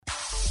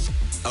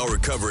Our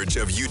coverage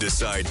of You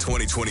Decide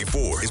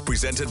 2024 is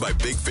presented by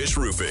Big Fish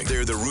Roofing.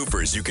 They're the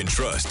roofers you can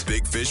trust.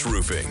 Big Fish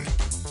Roofing.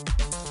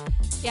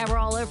 Yeah, we're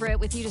all over it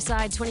with You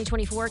Decide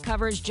 2024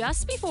 coverage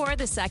just before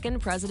the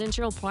second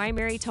presidential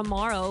primary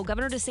tomorrow.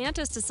 Governor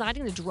DeSantis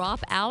deciding to drop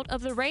out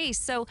of the race.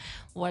 So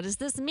what does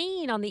this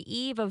mean on the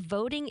eve of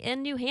voting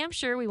in New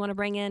Hampshire? We want to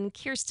bring in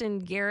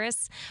Kirstin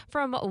Garriss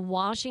from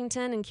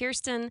Washington. And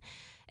Kirstin,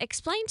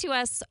 explain to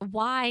us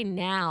why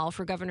now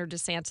for Governor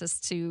DeSantis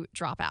to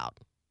drop out.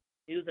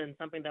 And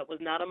something that was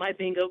not on my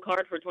bingo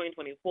card for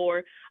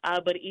 2024.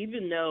 But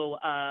even though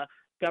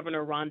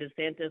Governor Ron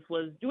DeSantis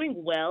was doing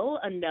well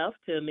enough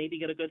to maybe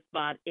get a good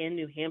spot in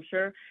New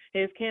Hampshire,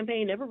 his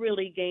campaign never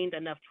really gained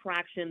enough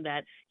traction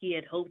that he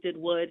had hoped it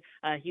would.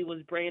 He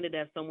was branded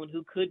as someone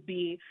who could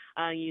be,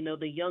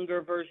 the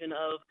younger version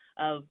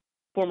of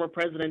former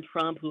President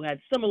Trump, who had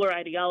similar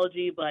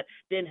ideology but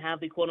didn't have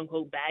the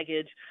quote-unquote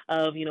baggage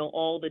of,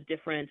 all the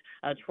different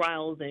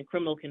trials and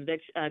criminal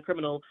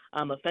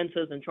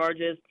offenses and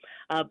charges.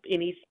 And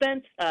he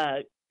spent,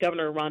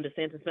 Governor Ron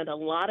DeSantis spent a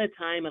lot of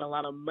time and a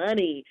lot of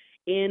money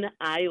in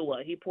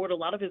Iowa. He poured a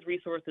lot of his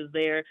resources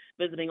there,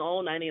 visiting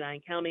all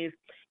 99 counties.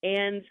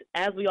 And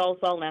as we all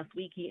saw last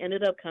week, he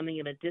ended up coming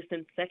in a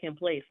distant second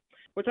place.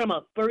 We're talking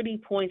about 30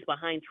 points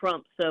behind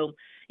Trump. So,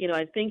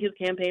 I think his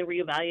campaign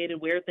reevaluated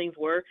where things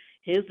were.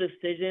 His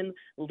decision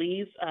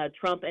leaves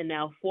Trump and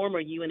now former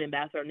UN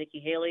Ambassador Nikki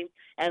Haley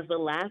as the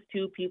last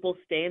two people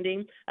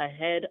standing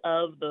ahead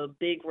of the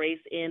big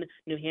race in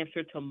New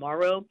Hampshire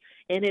tomorrow.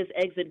 In his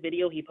exit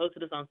video, he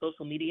posted this on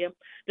social media.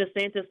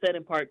 DeSantis said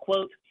in part,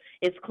 quote,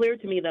 "It's clear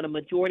to me that a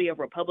majority of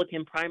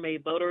Republican primary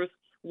voters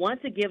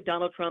want to give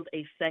Donald Trump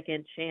a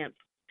second chance."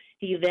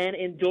 He then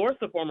endorsed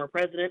the former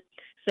president,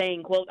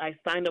 saying, quote, "I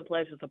signed a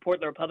pledge to support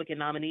the Republican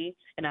nominee,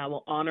 and I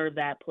will honor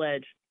that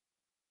pledge."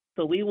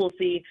 So we will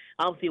see,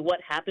 obviously, what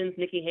happens.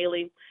 Nikki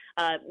Haley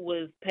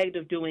was pegged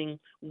of doing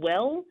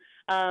well,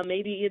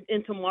 maybe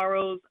in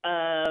tomorrow's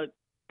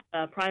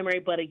primary,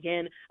 but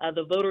again,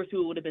 the voters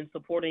who would have been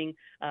supporting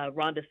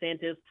Ron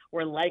DeSantis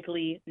were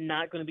likely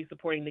not going to be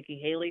supporting Nikki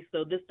Haley,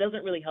 so this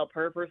doesn't really help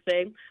her per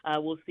se.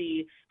 We'll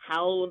see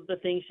how the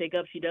things shake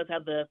up. She does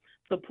have the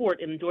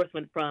support and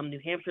endorsement from New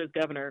Hampshire's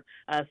governor,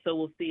 so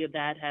we'll see if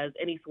that has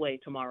any sway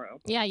tomorrow.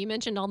 Yeah, you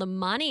mentioned all the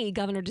money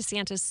Governor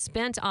DeSantis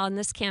spent on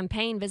this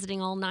campaign,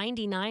 visiting all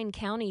 99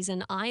 counties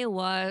in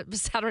Iowa.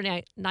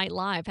 Saturday Night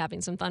Live having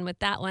some fun with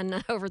that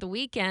one over the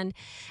weekend,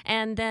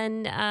 and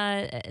then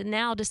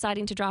now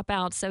deciding to drop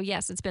out. So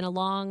yes, it's been a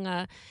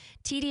long,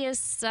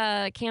 tedious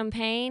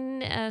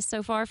campaign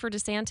so far for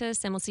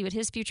DeSantis, and we'll see what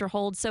his future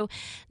holds. So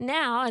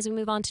now, as we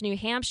move on to New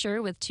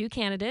Hampshire with two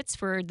candidates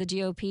for the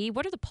GOP,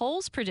 what are the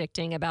polls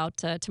predicting about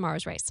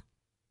tomorrow's race?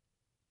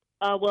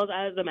 Well,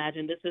 as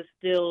imagined, this is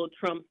still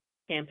Trump's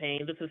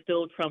campaign. This is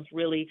still Trump's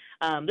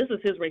this is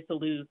his race to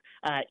lose.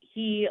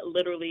 He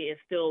literally is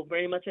still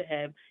very much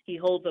ahead. He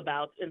holds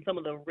about, in some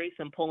of the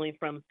recent polling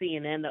from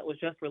CNN that was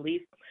just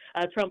released,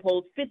 Trump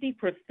holds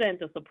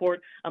 50% of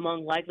support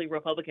among likely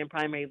Republican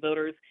primary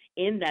voters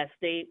in that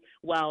state,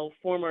 while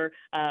former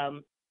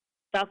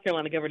South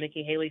Carolina Governor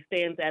Nikki Haley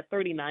stands at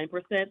 39%.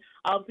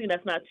 Obviously,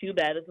 that's not too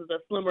bad. This is a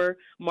slimmer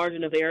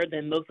margin of error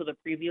than most of the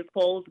previous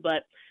polls.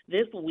 But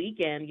this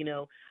weekend,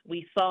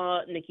 we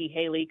saw Nikki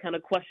Haley kind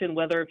of question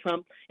whether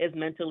Trump is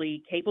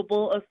mentally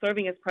capable of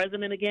serving as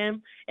president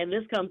again. And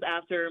this comes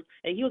after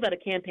he was at a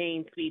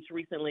campaign speech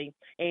recently,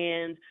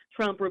 and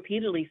Trump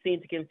repeatedly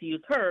seemed to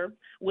confuse her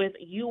with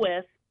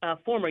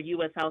former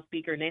U.S. House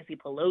Speaker Nancy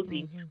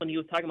Pelosi when he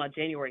was talking about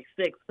January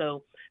 6th.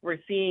 So we're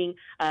seeing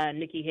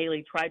Nikki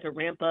Haley try to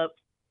ramp up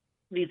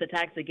these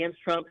attacks against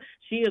Trump.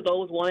 She has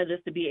always wanted this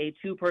to be a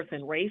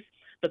two-person race.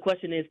 The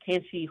question is, can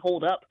she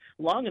hold up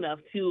long enough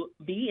to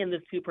be in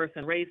this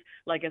two-person race?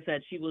 Like I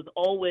said, she was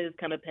always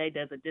kind of pegged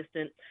as a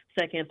distant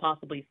second,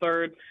 possibly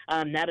third.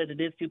 Now that it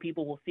is two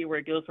people, we'll see where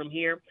it goes from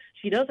here.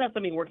 She does have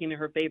something working in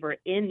her favor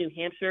in New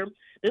Hampshire.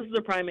 This is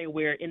a primary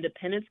where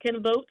independents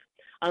can vote,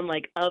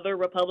 unlike other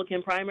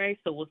Republican primaries.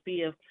 So we'll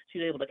see if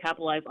she's able to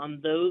capitalize on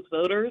those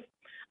voters.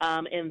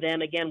 And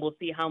then, again, we'll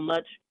see how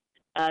much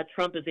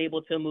Trump is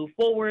able to move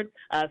forward.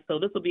 So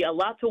this will be a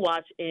lot to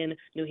watch in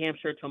New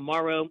Hampshire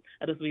tomorrow.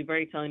 This will be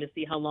very telling to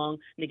see how long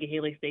Nikki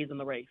Haley stays in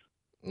the race.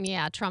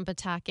 Yeah, Trump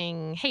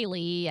attacking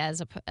Haley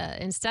as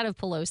instead of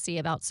Pelosi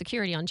about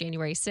security on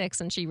January 6th,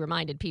 and she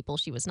reminded people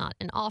she was not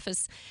in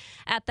office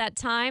at that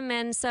time.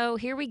 And so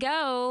here we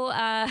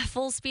go,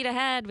 full speed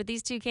ahead with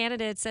these two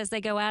candidates as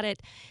they go at it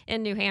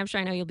in New Hampshire.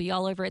 I know you'll be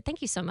all over it.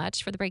 Thank you so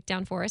much for the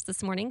breakdown for us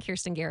this morning.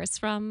 Kirstin Garriss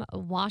from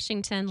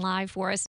Washington, live for us.